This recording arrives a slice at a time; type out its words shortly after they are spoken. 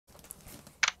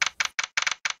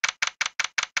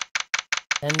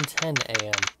10:10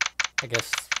 a.m. I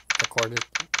guess recorded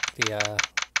the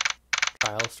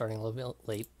trial starting a little bit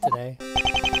late today.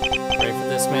 Ready for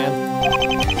this, man?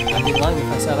 I'd be lying if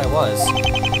I said I was.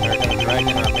 They're gonna drag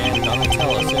in our man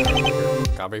Donatello sooner or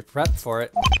later. Gotta be prepped for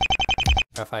it.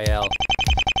 Raphael.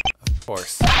 Of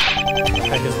course. What the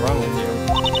heck is wrong with you?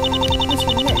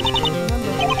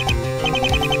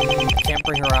 I can't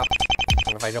bring her up.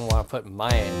 And if I don't want to put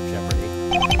Maya in jeopardy.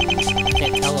 I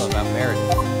can't tell her about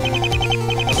Meredith.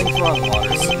 Nothing's wrong,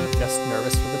 Waters. Just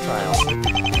nervous for the trial. Dude,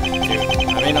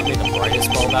 I may not be the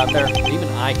brightest bulb out there, but even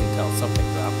I can tell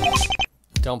something's up.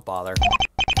 Don't bother.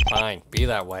 Fine, be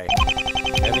that way.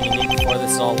 Everything you need before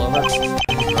this is all over?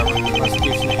 Remember,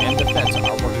 prosecution and defense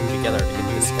are working together to get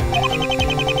this guy.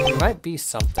 There might be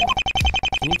something.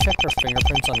 Can you check for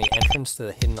fingerprints on the entrance to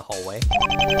the hidden hallway?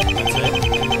 That's it.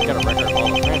 I got a record of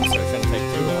all the prints, so it shouldn't take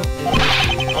too long.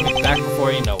 I'll be back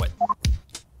before you know it.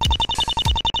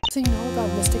 So you know about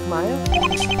Mystic Maya?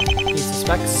 He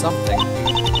suspects something.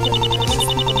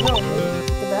 No,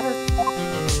 the better.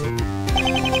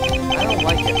 I don't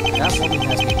like it. That woman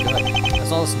has me good. As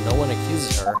long as no one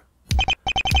accuses her.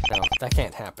 No, that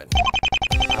can't happen.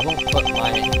 I won't put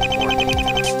Maya in more danger.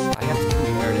 I have to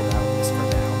keep Meredith out of this for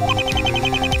now.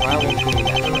 The trial won't go in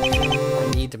that direction.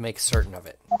 I need to make certain of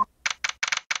it.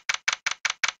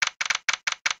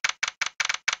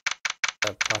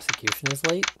 The prosecution is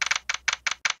late?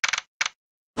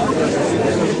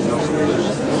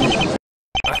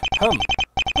 Ahem.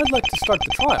 I'd like to start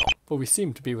the trial, but we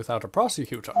seem to be without a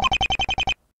prosecutor.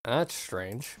 That's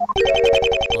strange.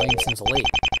 Williamson's late.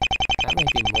 That may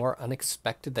be more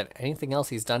unexpected than anything else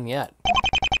he's done yet.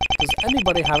 Does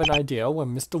anybody have an idea where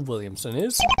Mr. Williamson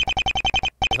is?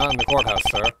 He's not in the courthouse,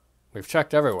 sir. We've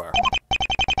checked everywhere.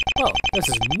 Well, this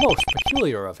is most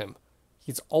peculiar of him.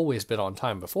 He's always been on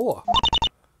time before.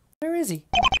 Where is he?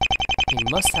 He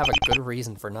must have a good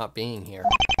reason for not being here.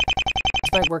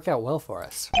 This might work out well for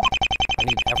us. I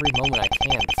need every moment I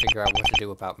can to figure out what to do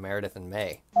about Meredith and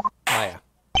Maya.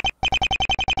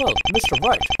 Well, Mr.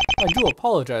 Wright, I do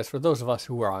apologize for those of us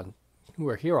who are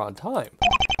here on time.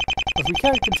 But we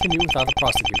can't continue without a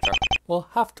prosecutor. We'll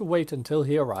have to wait until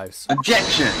he arrives.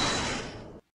 Objection!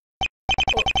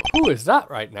 Who is that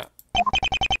right now?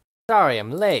 Sorry,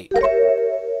 I'm late.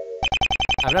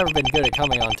 I've never been good at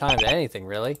coming on time to anything,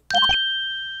 really.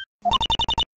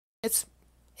 It's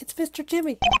Mr.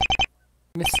 Jimmy.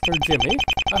 Mr. Jimmy?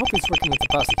 I hope he's working with the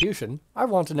prosecution. I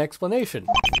want an explanation.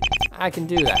 I can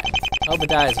do that.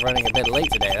 Obadiah's running a bit late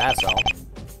today, that's all.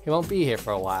 He won't be here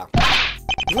for a while.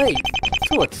 Late?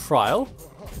 To a trial?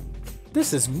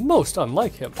 This is most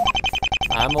unlike him.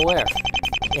 I'm aware.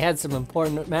 He had some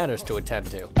important matters to attend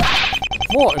to.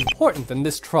 More important than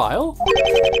this trial?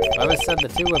 Whoever said the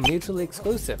two were mutually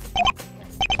exclusive?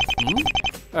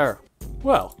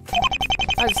 Well,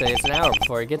 I'd say it's an hour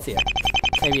before he gets here.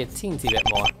 Maybe a teensy bit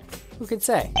more. Who could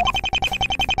say?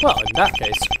 Well, in that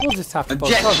case, we'll just have to both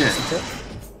listen to it.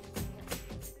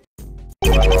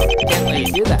 Can't let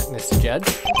you do that, Mr. Judge.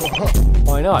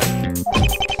 Why not?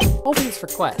 Obi's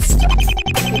request.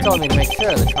 He told me to make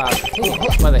sure the trial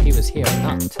continues, whether he was here or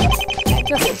not.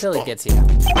 Just until he gets here.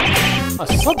 A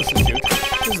substitute?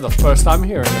 This is the first I'm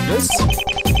hearing of this.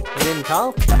 You didn't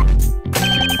call?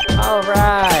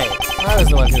 Alright. I was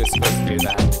the one who was supposed to do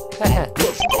that.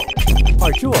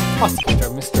 Are you a prosecutor,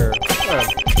 Mr.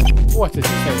 What did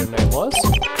you say your name was?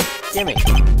 Jimmy.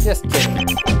 Just Jimmy.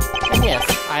 And yes,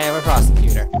 I am a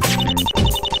prosecutor.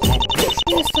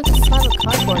 He just took a slab of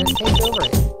cardboard and taped over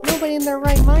it. Nobody in their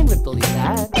right mind would believe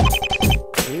that.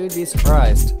 You'd be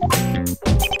surprised.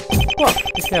 Well,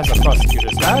 if he has a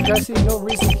prosecutor's badge, I see no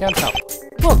reason he can't help.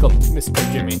 Welcome, Mr.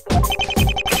 Jimmy.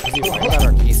 Was he writing out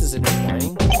our cases in his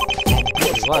writing?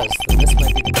 If he was, then this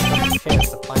might be the perfect chance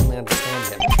to finally understand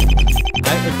him.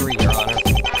 I agree, Your Honor.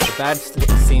 The badge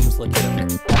seems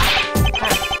legitimate.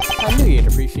 I knew you'd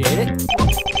appreciate it.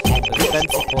 The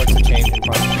defense supports a change in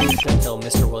prosecution until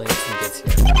Mr. Williamson gets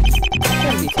here. It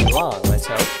shouldn't be too long, let's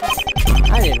hope.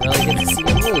 I didn't really get to see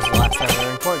him lose the last time we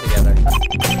were in court together.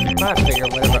 I figure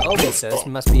whatever Obi says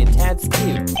must be a tad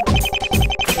skewed.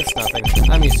 It's nothing.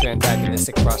 I'm used to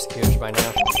antagonistic prosecutors by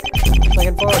now.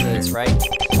 Looking forward to this, right?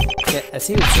 Yeah, as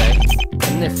he would say,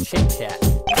 enough chit-chat.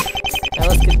 Now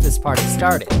let's get this party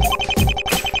started.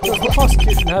 Does the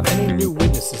prosecution have any new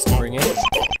witnesses to bring in?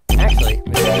 Actually,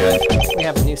 Mr. Judge, we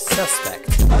have a new suspect.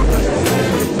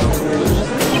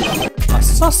 A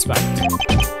suspect?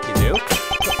 You do?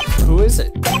 Who is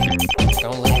it?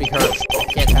 Don't let me hurt. I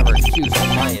can't have her accused when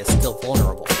Maya is still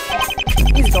vulnerable.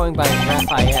 He's going by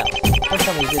Raphael. That's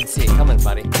how we did see it coming,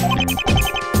 buddy.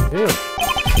 Ew.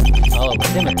 Oh,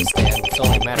 with him at the stand, it's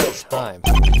only a matter of time.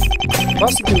 The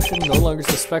prosecution no longer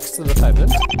suspects the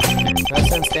defendant. No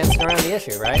sense dancing around the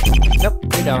issue, right? Nope,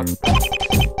 we don't.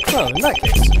 Well, in that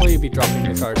case, will you be dropping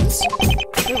the charges?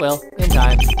 We will, in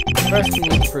time. First, we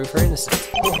need to prove her innocent.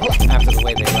 After the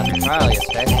way they left the trial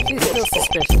yesterday, she's still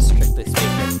suspicious, strictly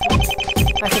speaking.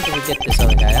 I think if we get this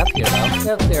other guy up here, though,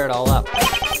 they'll clear it all up.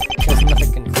 There's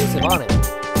nothing conclusive on him,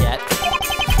 yet.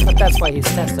 But that's why he's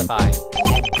testifying.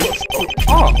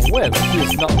 Ah, well, he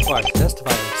is not required to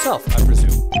testify himself, I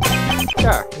presume.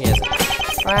 Sure, he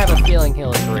isn't. I have a feeling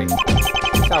he'll agree.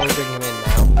 Shall we bring him in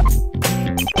now?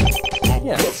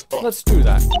 Yes, let's do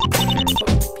that.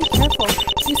 Be careful.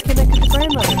 He's connected to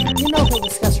grandmother. You know he'll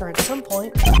discuss her at some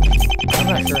point. I'm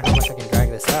not sure how much I can drag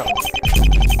this out.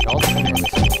 It all depends on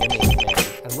Mr. Jimmy's man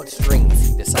and what strings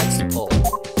he decides to pull.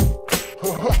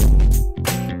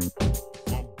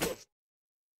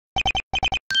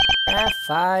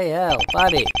 Raphael,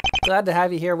 buddy. Glad to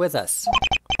have you here with us.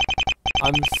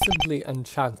 I'm simply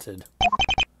enchanted.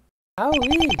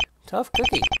 Howee, tough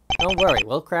cookie. Don't worry,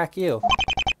 we'll crack you.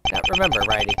 Now remember,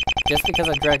 Wrighty, just because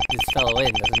I dragged this fellow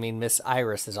in doesn't mean Miss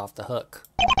Iris is off the hook.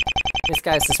 This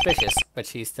guy's suspicious, but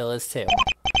she still is too.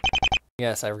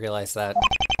 Yes, I realize that.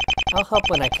 I'll help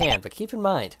when I can, but keep in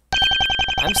mind,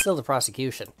 I'm still the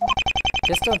prosecution.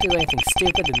 Just don't do anything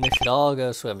stupid and this should all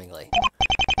go swimmingly.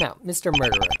 Now, Mr.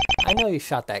 Murderer, I know you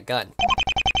shot that gun,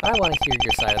 but I want to hear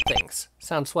your side of things.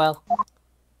 Sound swell?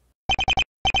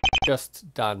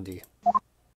 Just dandy.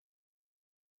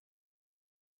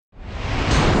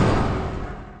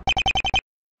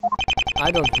 I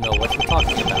don't know what you're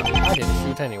talking about. I didn't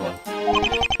shoot anyone.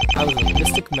 I was with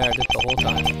Mystic Meredith the whole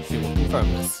time. She will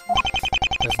confirm this.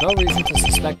 There's no reason to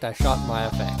suspect I shot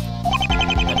Maya Fey.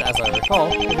 And as I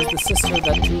recall, it was the sister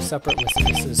that 2 separate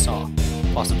witnesses saw.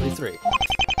 Possibly 3.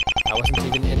 I wasn't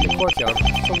even in the courtyard,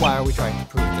 so why are we trying to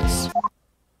prove this?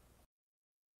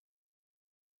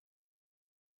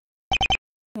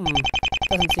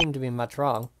 Doesn't seem to be much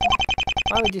wrong.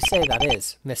 Why would you say that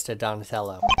is, Mr.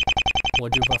 Donatello?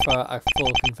 Would you prefer a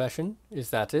full confession? Is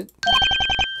that it?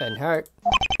 Couldn't hurt.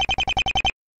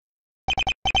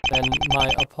 Then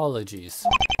my apologies.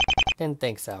 Didn't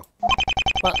think so.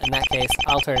 Well, in that case,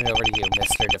 I'll turn it over to you,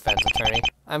 Mr. Defense Attorney.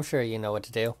 I'm sure you know what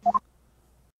to do.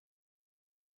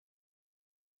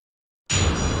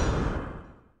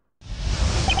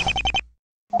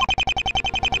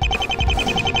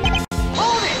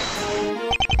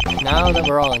 Now that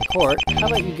we're all in court, how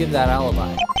about you give that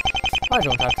alibi? I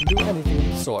don't have to do anything of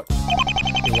the sort.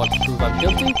 You want to prove I'm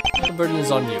guilty? The burden is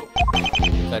on you.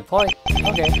 Good point.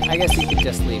 Okay, I guess you could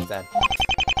just leave then.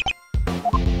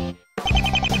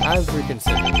 I've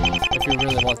reconsidered. If you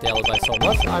really want the alibi so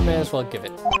much, I may as well give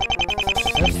it.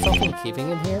 Is there something keeping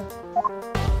him here?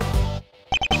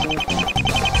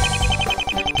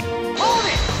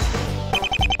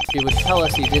 He would tell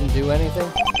us he didn't do anything?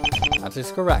 That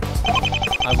is correct.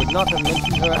 I would not have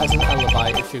mentioned her as an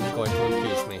alibi if she was going to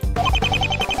accuse me.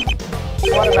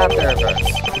 What about the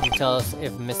reverse? Could you tell us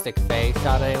if Mystic Faye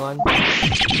shot anyone?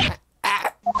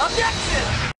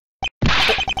 Objection!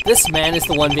 This man is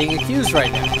the one being accused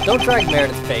right now. Don't drag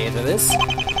Meredith Faye into this.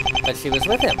 But she was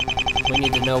with him. We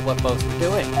need to know what both were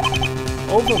doing.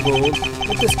 Overruled.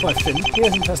 With this question, he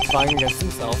isn't testifying against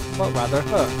himself, but rather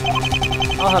her.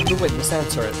 I'll have the witness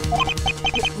answer it.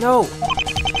 No!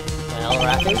 Well,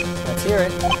 Raffy, let's hear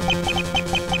it.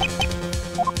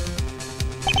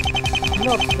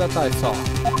 Not that I saw.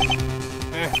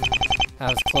 That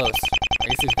was close. I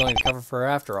guess he's going to cover for her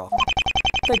after all.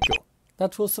 Thank you.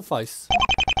 That will suffice.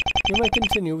 You may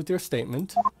continue with your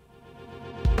statement.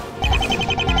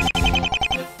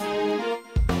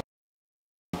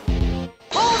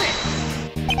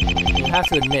 You have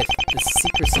to admit, this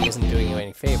secrecy isn't doing you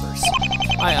any favors.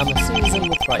 I am a citizen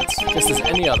with rights, just as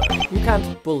any other. You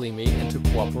can't bully me into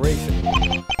cooperation.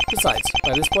 Besides,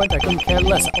 by this point I couldn't care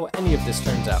less how any of this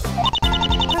turns out.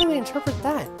 How do we interpret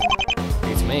that?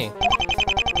 Beats me.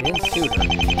 He didn't shoot her,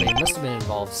 but he must have been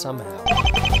involved somehow.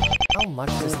 How much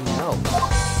does he know?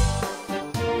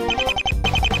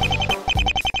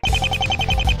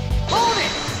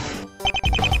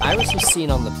 Iris was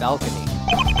seen on the balcony.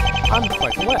 I'm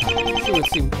quite aware. She would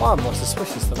seem far more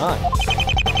suspicious than I.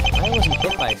 I wasn't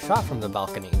hit by a shot from the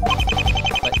balcony.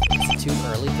 But is it too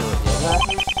early to reveal that?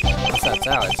 Once that's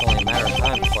out, it's only a matter of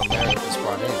time before Meredith is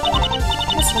brought in.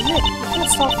 Listen, Nick, you can't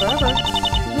stop forever.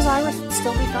 Because Iris would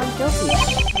still be found guilty.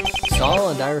 Saul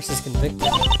and Iris is convicted.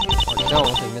 Or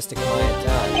don't, and Mystic Maya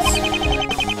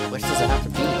dies. Which does it have to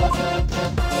be?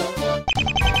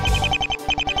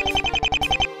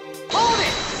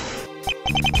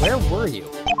 Where were you?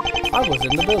 I was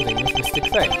in the building with Mystic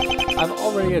Faye. I've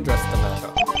already addressed the matter.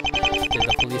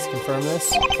 witnesses confirm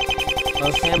this.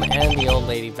 Both him and the old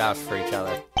lady vouch for each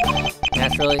other.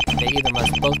 Naturally, they either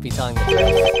must both be telling the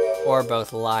truth, or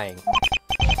both lying.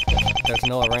 There's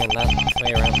no way around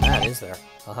that, is there?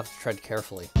 I'll have to tread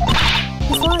carefully.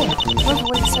 He's lying. Remember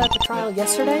what he said at the trial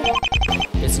yesterday?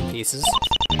 Bits and pieces.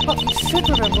 Well, you should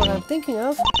remember what I'm thinking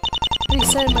of. What he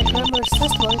said in my grandmother's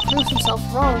testimony proves himself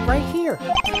wrong right here.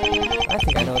 I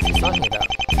think I know what she's talking about.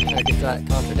 How to get to that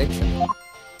contradiction.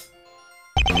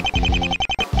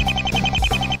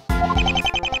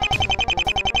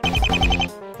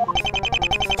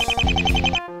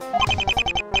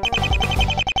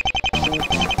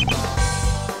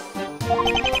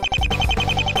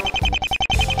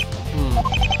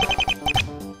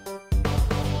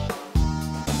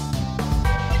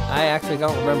 I actually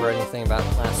don't remember anything about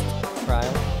last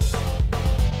trial.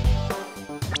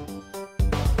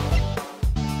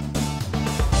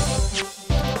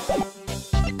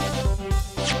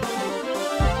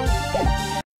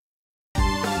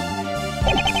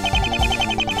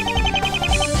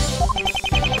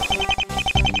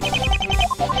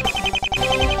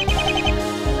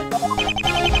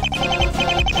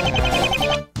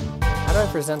 How do I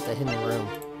present the hidden room?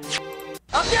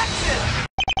 Objection!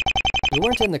 You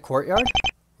weren't in the courtyard?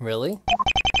 Really?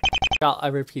 Shall I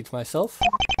repeat myself?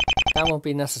 That won't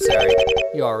be necessary.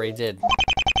 You already did.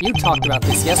 You talked about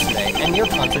this yesterday, and you're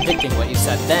contradicting what you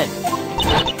said then.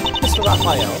 Mr.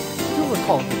 Raphael, you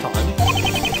recall the time?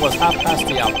 It was 1/2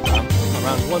 the hour, ma'am,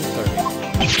 around 1:30.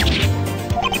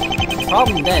 The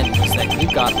problem then was that you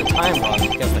got the time wrong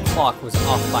because the clock was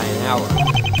off by an hour.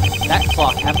 That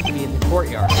clock happened to be in the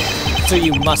courtyard, so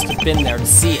you must have been there to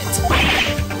see it.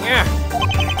 Yeah.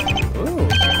 Ooh,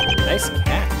 nice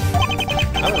catch.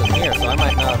 I wasn't here, so I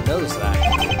might not have noticed that.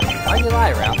 Why'd you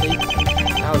lie, Ralphie?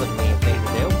 That was a mean thing to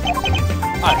do.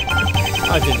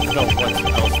 I didn't know what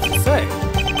else to say.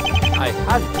 I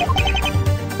had to.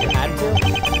 You had to?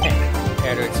 Hey,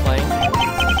 care to explain?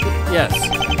 Yes.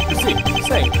 You see,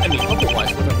 saying any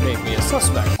otherwise would have made me a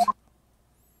suspect.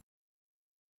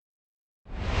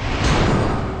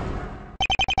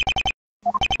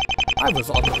 I was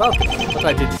on the balcony, but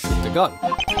I didn't shoot the gun.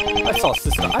 I saw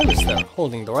Sister Iris there,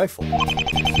 holding the rifle.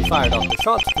 She fired off the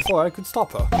shots before I could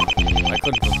stop her. I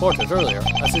couldn't report it earlier,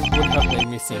 as it would have made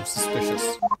me seem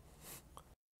suspicious.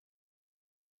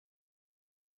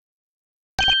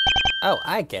 Oh,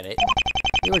 I get it.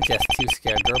 You were just too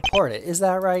scared to report it, is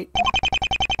that right?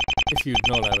 If you'd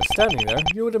known I was standing there,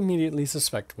 you would immediately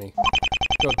suspect me.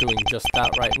 You're doing just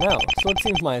that right now, so it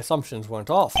seems my assumptions weren't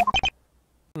off.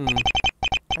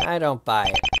 I don't buy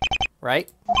it.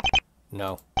 Right?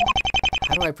 No.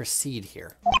 How do I proceed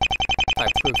here? If I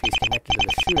prove he's connected to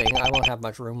the shooting, I won't have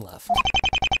much room left.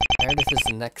 Meredith is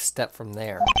the next step from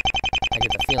there. I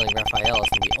get the feeling Raphael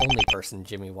isn't the only person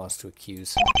Jimmy wants to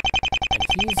accuse. And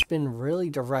he's been really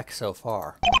direct so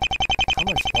far. How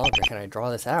much longer can I draw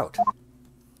this out?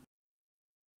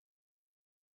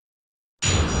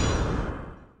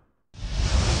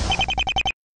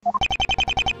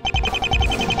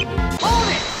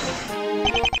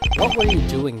 What were you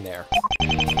doing there?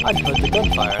 I'd heard the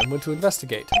gunfire and went to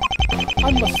investigate.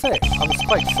 I must say, I was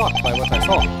quite shocked by what I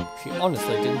saw. She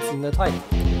honestly didn't seem the type.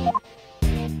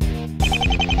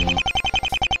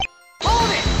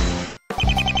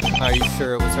 Are you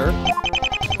sure it was her?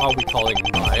 Are we calling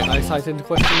my eyesight into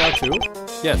question now too?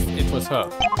 Yes, it was her.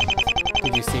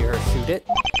 Did you see her shoot it?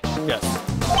 Yes.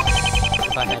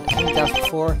 If I had any doubts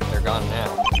before, they're gone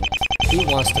now. He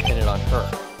wants to pin it on her.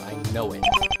 I know it.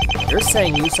 You're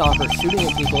saying you saw her shooting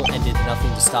at people and did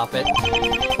nothing to stop it?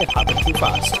 It happened too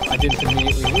fast. I didn't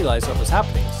immediately realize what was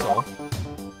happening, so...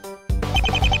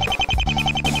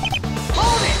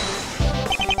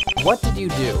 What did you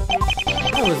do?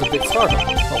 I was a bit startled,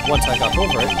 but once I got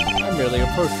over it, I merely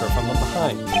approached her from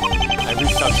behind. I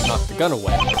reached out to knock the gun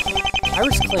away.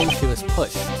 Iris claimed she was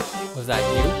pushed. Was that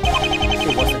you?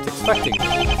 She wasn't expecting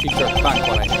me. She jerked back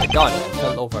when I hit the gun and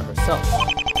fell over herself.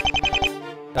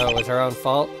 So it was her own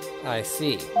fault? I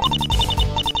see.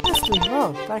 That's doing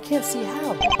wrong, but I can't see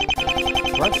how.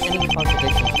 There aren't any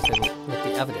contradictions with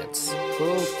the evidence.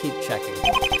 We'll keep checking.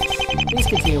 Please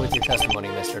continue with your testimony,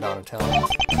 Mr. Donatello.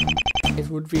 It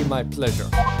would be my pleasure.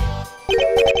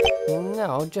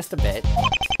 No, just a bit.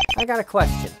 I got a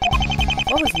question.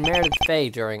 What was Meredith Fay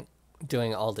doing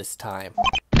all this time?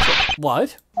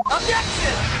 What?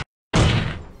 Objection!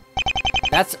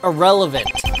 That's irrelevant.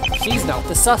 She's not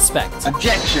the suspect.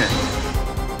 Objection!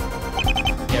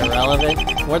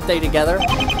 Irrelevant? Weren't they together?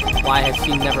 Why has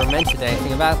she never mentioned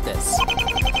anything about this?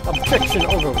 Objection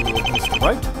overruled, Mr.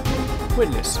 Wright.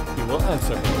 Witness, you will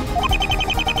answer him.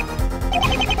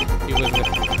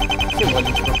 she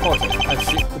wouldn't report it, as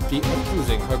she would be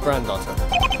accusing her granddaughter.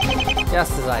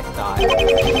 Just as I thought.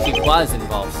 She was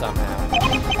involved somehow.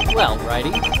 Well,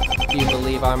 Wrighty, do you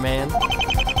believe our man?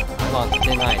 I'm on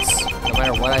thin ice. No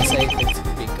matter what I say, things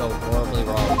could go horribly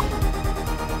wrong.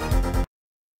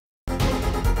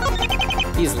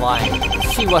 He's lying.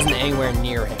 She wasn't anywhere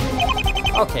near him.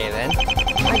 Okay then.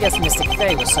 I guess Mystic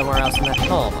Faye was somewhere else in that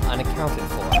home, unaccounted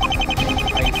for.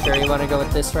 Are you sure you want to go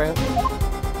with this route?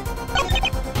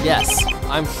 Yes,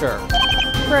 I'm sure.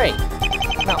 Great.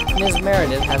 Now, Ms.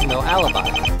 Meredith has no alibi,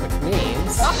 which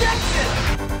means... Objection!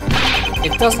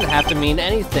 It doesn't have to mean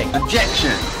anything.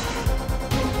 Objection!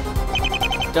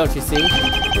 Don't you see?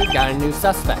 We've got a new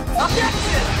suspect.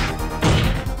 Objection!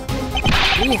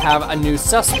 We have a new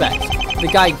suspect. The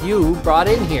guy you brought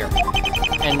in here.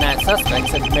 And that suspect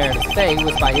said Meredith Faye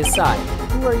was by his side.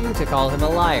 Who are you to call him a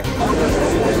liar?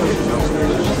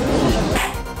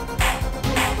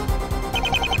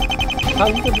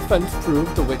 Can the defense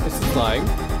prove the witness is lying?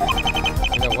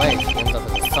 Either way, she ends up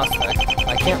as a suspect.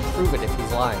 I can't prove it if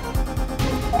he's lying.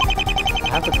 I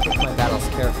have to pick my battles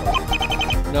carefully.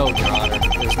 No, Your Honor,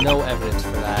 there's no evidence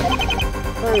for that.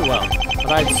 Very well,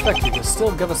 but I expect you to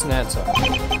still give us an answer.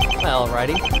 Well,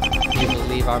 Wrighty, do you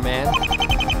believe our man?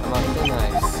 I'm on thin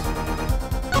ice.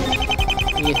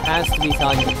 He has to be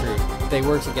telling the truth. They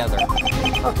were together.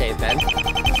 Okay, then.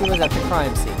 She was at the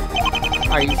crime scene.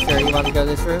 Are you sure you want to go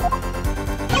this route?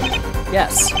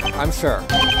 Yes, I'm sure.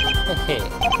 Hey,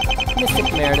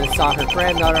 Mystic Meredith saw her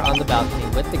granddaughter on the balcony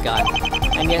with the gun,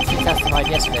 and yet she testified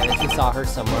yesterday that she saw her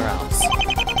somewhere else.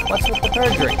 What's with the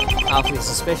perjury? Awfully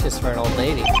suspicious for an old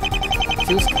lady.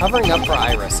 She was covering up for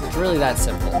Iris. It's really that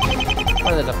simple.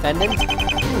 For the defendant,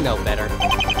 you know better.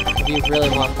 If you really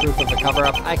want proof of the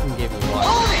cover-up, I can give you one.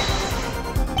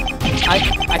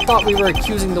 I thought we were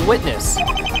accusing the witness.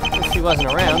 If she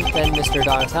wasn't around, then Mr.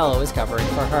 Donatello is covering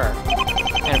for her.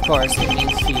 And of course, it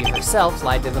means she herself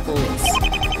lied to the police.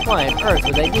 Why on earth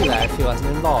would they do that if she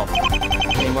wasn't involved?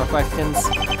 Any more questions?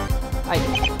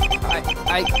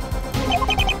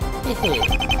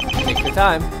 Take your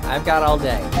time. I've got all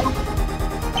day.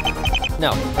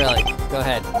 No, really. Go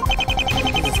ahead.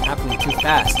 This is happening too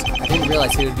fast. I didn't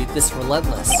realize he would be this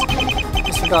relentless.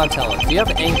 Mr. Donatello, do you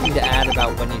have anything to add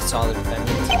about when you saw the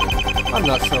defendant? I'm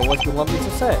not sure what you want me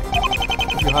to say.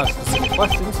 If you have specific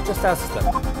questions, just ask them.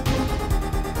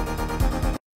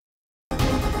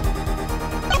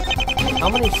 How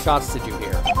many shots did you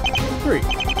hear? 3.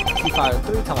 She fired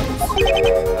 3 times.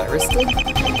 Iris did?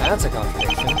 That's a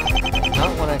contradiction.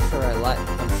 Not one I'm sure I like.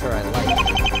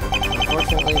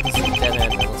 Unfortunately, this is a dead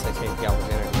end unless I take the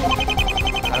opportunity.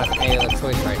 I don't have any other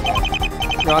choice right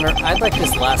now. Your Honor, I'd like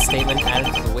this last statement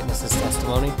added to the witness's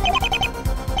testimony.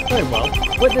 Very well.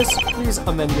 Witness, please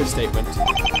amend your statement.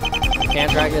 You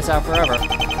can't drag this out forever.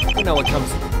 You know what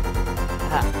comes...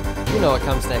 You know what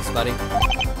comes next, buddy.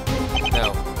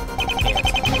 No, you can't.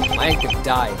 I could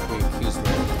die if we accuse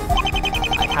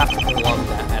Meredith. I have to prolong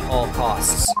that at all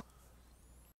costs.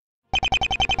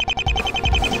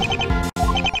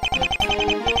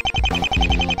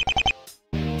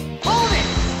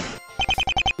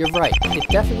 You're right, it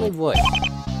definitely would.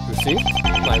 You see?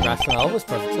 My rationale was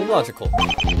perfectly logical.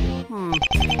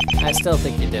 I still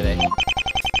think you did it.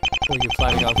 Were you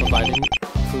planning on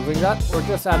proving that, or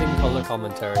just adding color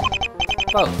commentary?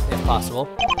 Both, if possible.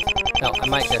 No, I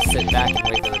might just sit back and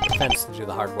wait for the defense to do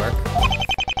the hard work.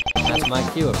 That's my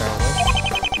cue,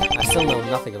 apparently. I still know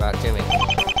nothing about Jimmy.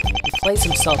 He plays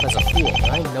himself as a fool, but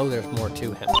I know there's more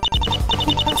to him.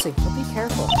 Keep pressing, but be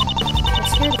careful. I'm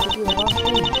scared if you do the wrong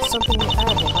thing. Something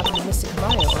bad will happen to Mystic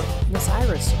Maya or Miss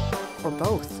Iris, or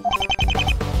both.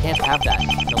 Can't have that.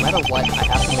 No matter what, I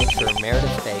have to make sure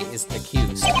Meredith Faye is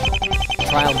accused. The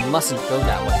trial mustn't go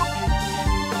that way.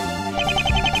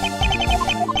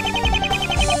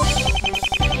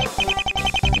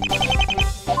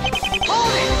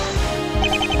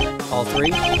 All 3?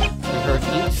 You heard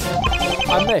each?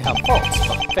 I may have faults,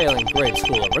 but failing grade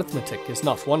school arithmetic is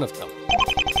not one of them.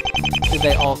 Did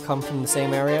they all come from the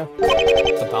same area?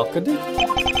 The balcony?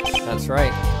 That's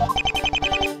right.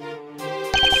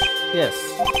 Yes,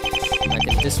 I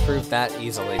can disprove that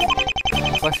easily.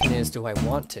 The question is, do I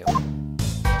want to?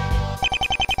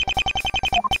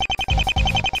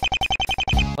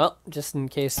 Well, just in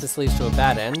case this leads to a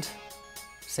bad end,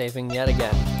 saving yet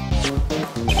again.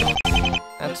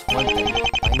 That's one thing.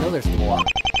 I know there's more.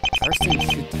 First thing,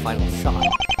 shoot the final shot.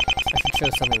 I should show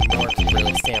something more to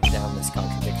really stamp down this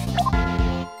contradiction.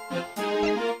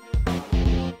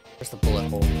 Where's the bullet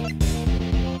hole?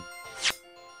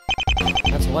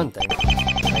 That's one thing.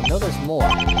 I know there's more.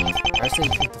 First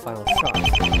thing, shoot the final shot. I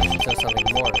should show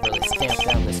something more to really stamp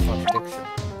down this contradiction.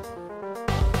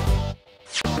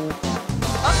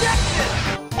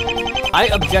 I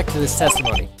object to this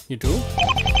testimony. You do?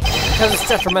 Because it's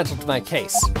detrimental to my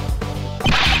case.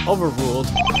 Overruled.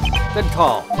 Good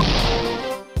call.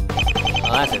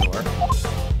 Well, that didn't work.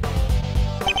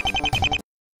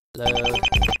 Load.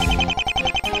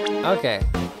 Okay.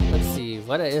 Let's see.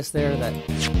 What is there that...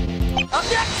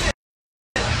 Objection!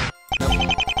 Nope.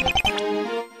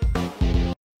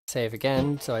 Save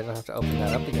again, so I don't have to open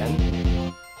that up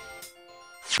again.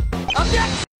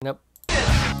 Objection! Nope.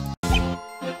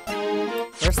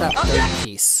 Where's that third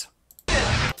piece?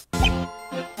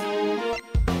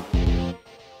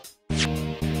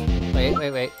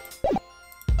 Wait.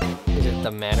 Is it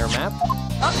the manor map?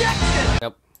 Objection!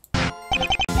 Nope.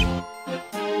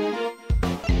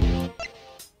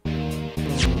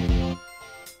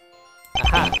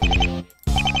 Aha!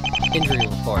 Injury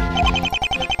report.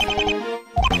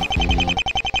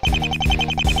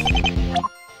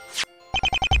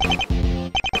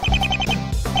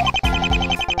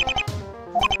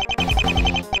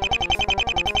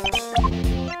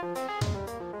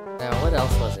 Now, what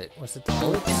else was it? Was it the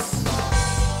bullets?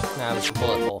 Nah, it was the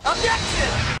bullet hole.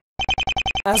 Objection!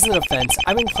 As an offense,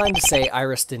 I'm inclined to say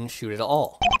Iris didn't shoot at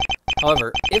all.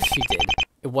 However, if she did,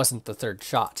 it wasn't the third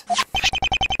shot.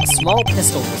 A small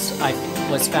pistol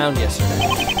was found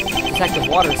yesterday. Detective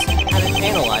Waters had it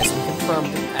analyzed and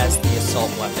confirmed it as the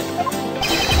assault weapon.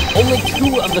 Only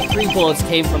 2 of the 3 bullets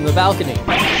came from the balcony.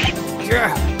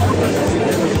 Yeah.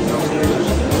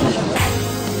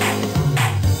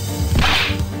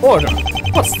 Order!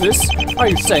 What's this? Are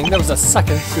you saying there was a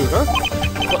second shooter?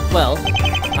 Well,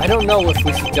 I don't know if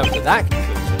we should jump to that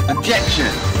conclusion.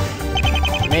 Objection!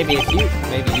 Maybe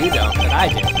you don't, but I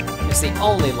do. It's the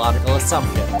only logical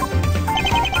assumption.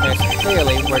 There's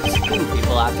clearly were 2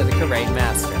 people after the Parade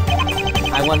Master.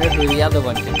 I wonder who the other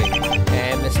one could be.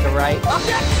 And Mr. Wright?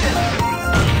 Objection!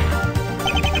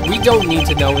 We don't need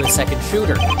to know the second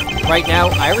shooter. Right now,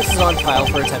 Iris is on trial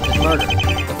for attempted murder.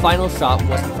 The final shot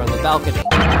wasn't from the balcony.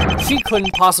 She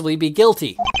couldn't possibly be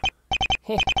guilty.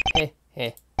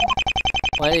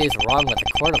 What is wrong with the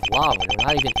court of law when you're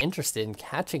not even interested in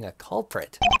catching a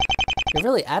culprit? You're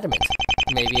really adamant.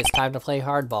 Maybe it's time to play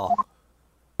hardball.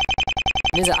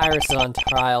 Ms. Iris is on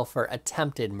trial for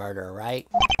attempted murder, right?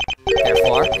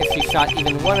 Therefore, if she shot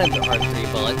even one of our 3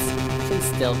 bullets, she's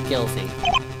still guilty.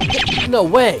 No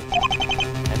way!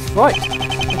 That's right.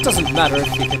 It doesn't matter if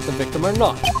she hit the victim or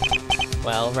not.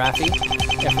 Well, Raffi,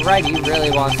 if Wrighty really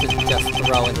wants to just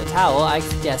throw in the towel, I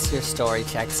guess your story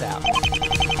checks out.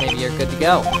 Maybe you're good to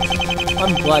go.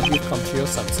 I'm glad you've come to your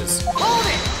senses. Hold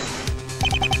it!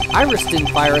 Iris didn't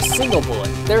fire a single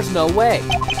bullet. There's no way.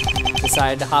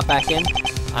 Decided to hop back in?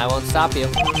 I won't stop you.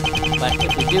 But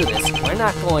if we do this, we're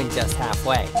not going just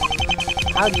halfway.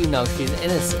 How do you know she's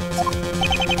innocent?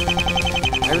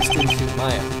 Iris didn't shoot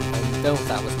Maya. I know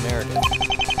that was Meredith.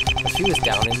 But she was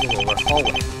down in the lower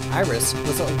hallway. Iris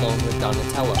was alone with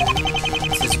Donatello.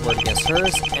 It's his word against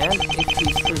hers, and if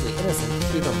she's truly innocent, the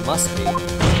shooter must be.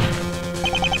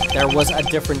 There was a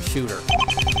different shooter.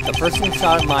 The person who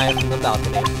shot at Maya from the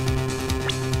balcony.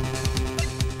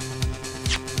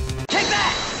 Take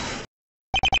that!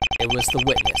 It was the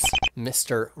witness,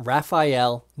 Mr.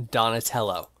 Raphael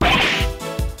Donatello.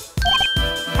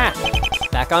 Ha!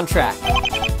 Back on track.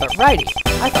 But Righty,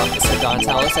 I thought Mr.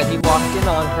 Donatello said he walked in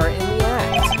on her in the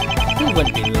act. He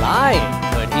wouldn't be lying,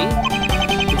 could he?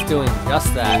 He's doing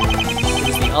just that. It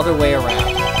was the other way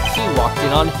around. She walked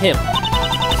in on him.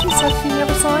 She said she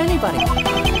never saw anybody.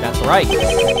 That's right. He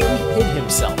hid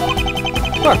himself.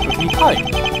 Where could he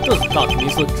hide? Those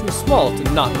balconies look too small to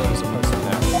not notice a person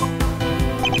there.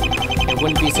 It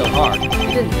wouldn't be so hard. He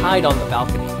didn't hide on the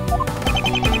balcony.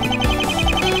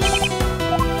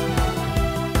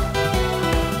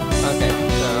 Okay,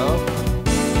 so...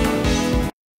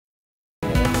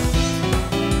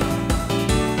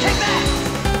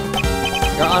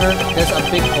 Your Honor, there's a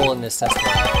big hole in this testimony.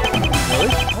 Really?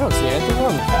 I don't see anything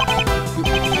wrong with that. You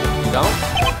don't?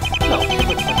 No, it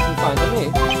looks something fine to me.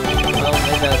 Well,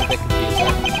 maybe I was a bit confused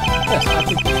then. Yes, I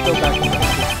think we should go back and look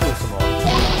through some more.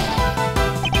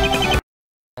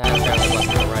 That apparently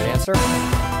wasn't the right answer.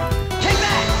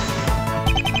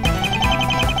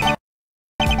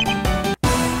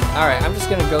 Alright, I'm just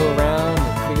gonna go around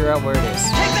and figure out where it is.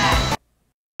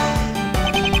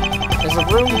 There's a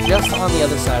room just on the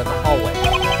other side of the hallway.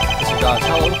 Mr.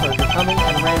 Donatello heard her coming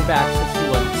and ran back so she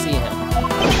wouldn't see him.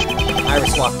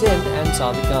 Iris walked in and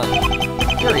saw the gun.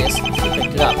 Curious, she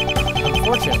picked it up.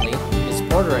 Unfortunately, Miss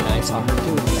Porter and I saw her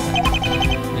doing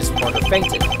that. Miss Porter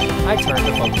fainted. I turned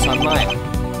to focus on Maya.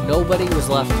 Nobody was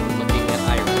left looking at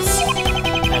Iris.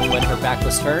 And when her back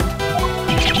was turned,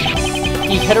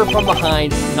 he hit her from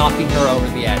behind, knocking her over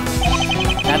the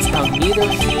edge. That's how neither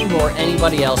he nor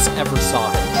anybody else ever saw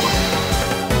him.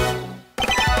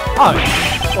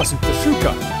 I wasn't the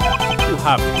shooter. You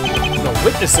have no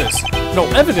witnesses, no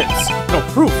evidence, no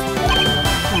proof.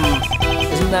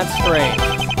 Isn't that strange?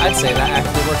 I'd say that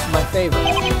actually works in my favor.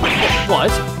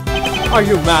 What? Are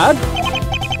you mad?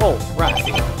 Oh,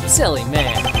 Rafi, silly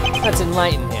man. Let's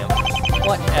enlighten him.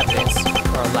 What evidence,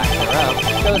 or lack thereof,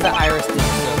 shows that Iris didn't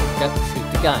shoot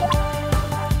the gun?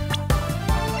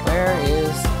 Where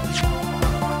is...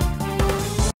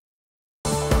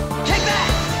 Take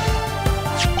that!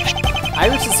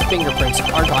 Iris's fingerprints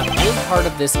aren't on any part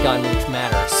of this gun which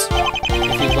matters. If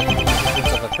you look at the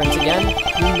fingerprints of the prints again,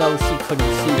 you know she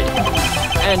couldn't shoot it.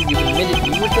 And you admitted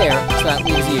you were there, so that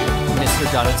leaves you,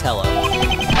 Mr. Donatello.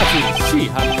 Actually, she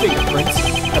had fingerprints.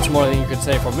 That's more than you could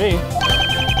say for me.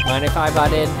 Mind if I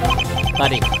butt in?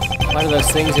 Buddy, what are those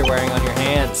things you're wearing on your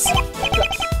hands?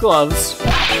 Gloves.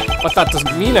 But that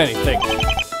doesn't mean anything.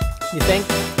 You think?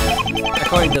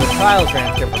 According to the trial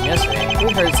transcript from yesterday,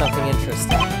 we heard something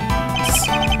interesting.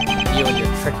 You and your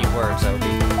tricky words,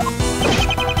 Obi.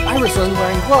 Iris wasn't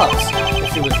wearing gloves.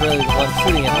 If she was really the one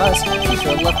shooting at us, she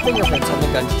should have left fingerprints on the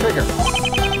gun's trigger.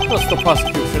 Does the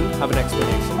prosecution have an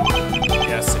explanation?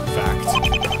 Yes, in fact.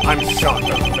 I'm shocked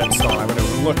that the defense thought I would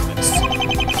overlook this.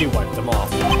 She wiped them off.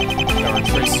 There are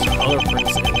traces of other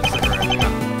prints in the trigger area,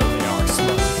 though they are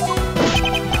smudged.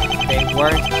 They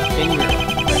weren't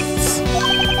fingerprints.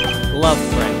 Glove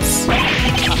prints.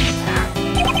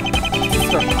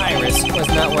 Sister Iris was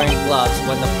not wearing gloves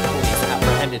when the police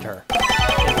apprehended her.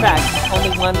 In fact,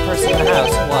 only one person in the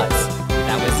house was.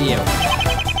 That was you.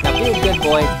 Now be a good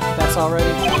boy, that's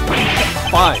already.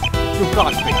 Fine. You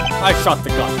got me. I shot the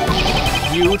gun.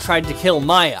 You tried to kill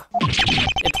Maya.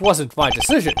 It wasn't my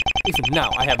decision. Even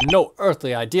now, I have no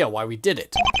earthly idea why we did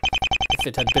it. If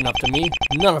it had been up to me,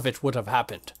 none of it would have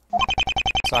happened.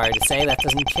 Sorry to say, that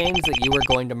doesn't change that you were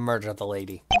going to murder the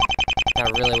lady.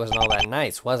 That really wasn't all that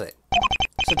nice, was it?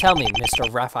 So tell me,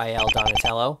 Mr. Raphael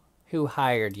Donatello, who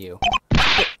hired you?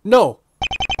 No!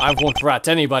 I won't rat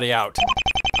anybody out.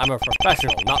 I'm a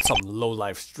professional, not some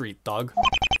low-life street thug.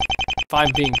 If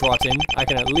I'm being brought in, I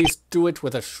can at least do it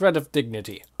with a shred of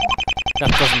dignity.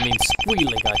 That doesn't mean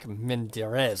squealing like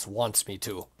Menderes wants me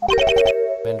to.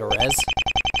 Menderes?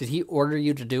 Did he order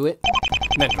you to do it?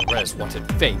 Menderes wanted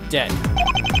Faye dead.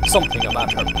 Something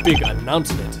about her big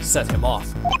announcement set him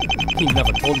off. He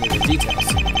never told me the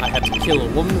details. I had to kill a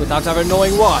woman without ever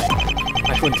knowing why.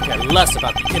 I couldn't care less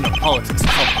about the inner politics of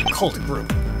some cult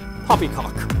group.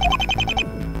 Poppycock.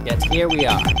 Yet here we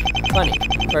are. Funny,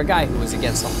 for a guy who was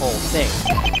against the whole thing.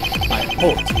 I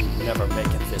hoped you'd never make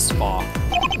it this far.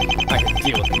 I could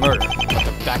deal with murder, but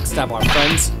to backstab our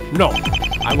friends? No,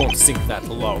 I won't sink that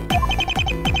low.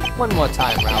 One more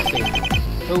time, Ralphie.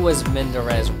 Who was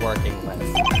Menderes working with?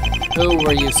 Who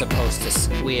were you supposed to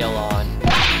squeal on?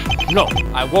 No,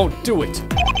 I won't do it.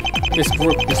 This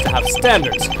group used to have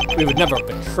standards. We would never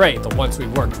betray the ones we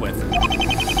worked with.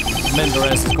 If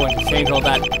Menderes is going to change all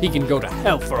that, he can go to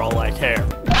hell for all I care.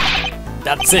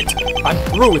 That's it. I'm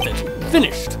through with it.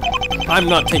 Finished. I'm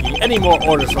not taking any more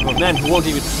orders from a man who won't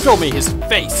even show me his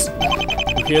face.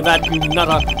 You hear that, you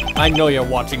nutter? I know you're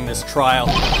watching this trial.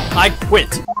 I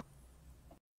quit.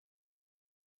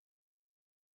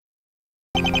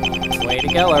 Way to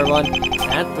go, everyone.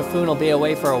 That buffoon will be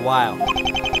away for a while.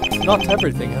 Not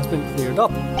everything has been cleared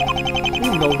up.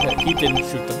 We know that he didn't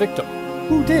shoot the victim.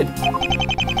 Who did?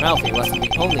 Ralphie wasn't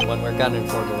the only one we're gunning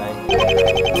for today.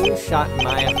 Who shot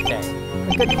Maya Fey?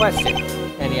 A good question.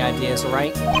 Any ideas,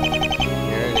 Wright?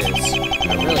 Here it is.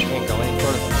 I really can't go any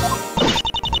further.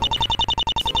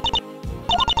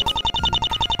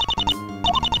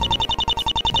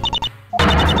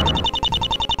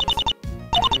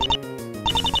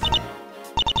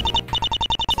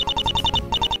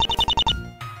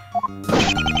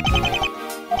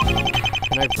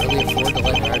 Can I really afford to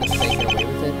let Meredith Fey get away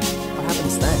with it? What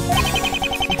happens then?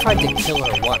 She tried to kill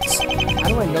her once. How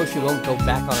do I know she won't go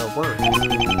back on her word?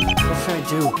 What should I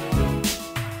do?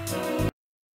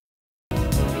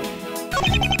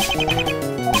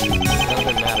 None of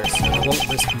it matters. I won't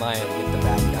risk Maya to get the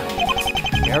bad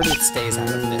guy. Meredith stays out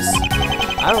of this.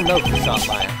 I don't know who shot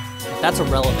Maya, but that's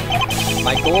irrelevant.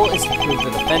 My goal is to prove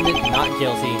the defendant not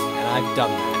guilty, and I've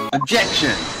done that.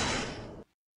 Objection!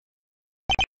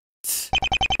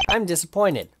 I'm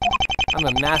disappointed. I'm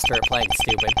a master at playing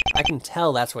stupid. I can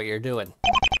tell that's what you're doing.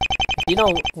 If you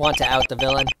don't want to out the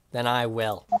villain, then I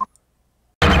will.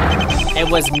 It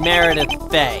was Meredith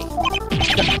Fey.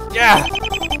 Yeah!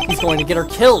 He's going to get her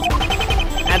killed!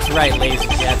 That's right, ladies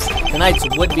and gents. Tonight's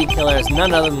would-be killer is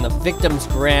none other than the victim's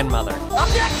grandmother.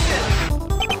 Objection!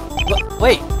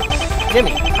 Wait!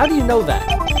 Jimmy, how do you know that?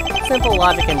 Simple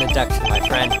logic and deduction, my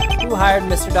friend. Who hired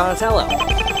Mr. Donatello?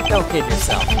 Don't kid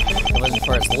yourself. It wasn't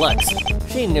for his looks.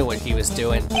 She knew what he was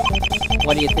doing.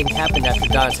 What do you think happened after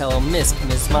Donatello missed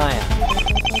Miss Maya?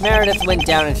 Meredith went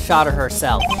down and shot her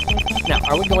herself. Now,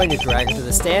 are we going to drag her to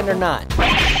the stand or not?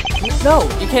 No,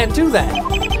 you can't do that.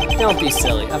 Don't be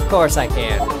silly. Of course I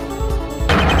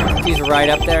can. She's right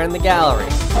up there in the gallery.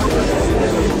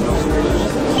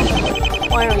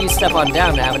 Why don't you step on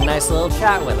down to have a nice little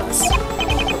chat with us?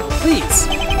 Please.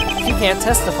 She can't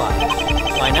testify.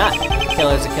 Why not? A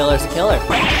killer's a killer's a killer.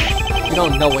 You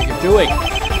don't know what you're doing.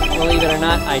 Believe it or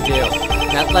not, I do.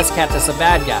 Now let's catch us a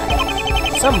bad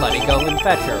guy. Somebody go and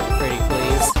fetch her, pretty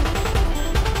please.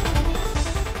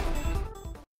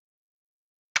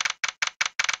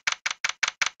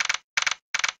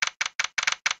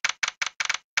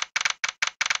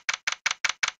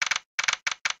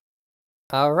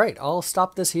 Alright, I'll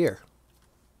stop this here.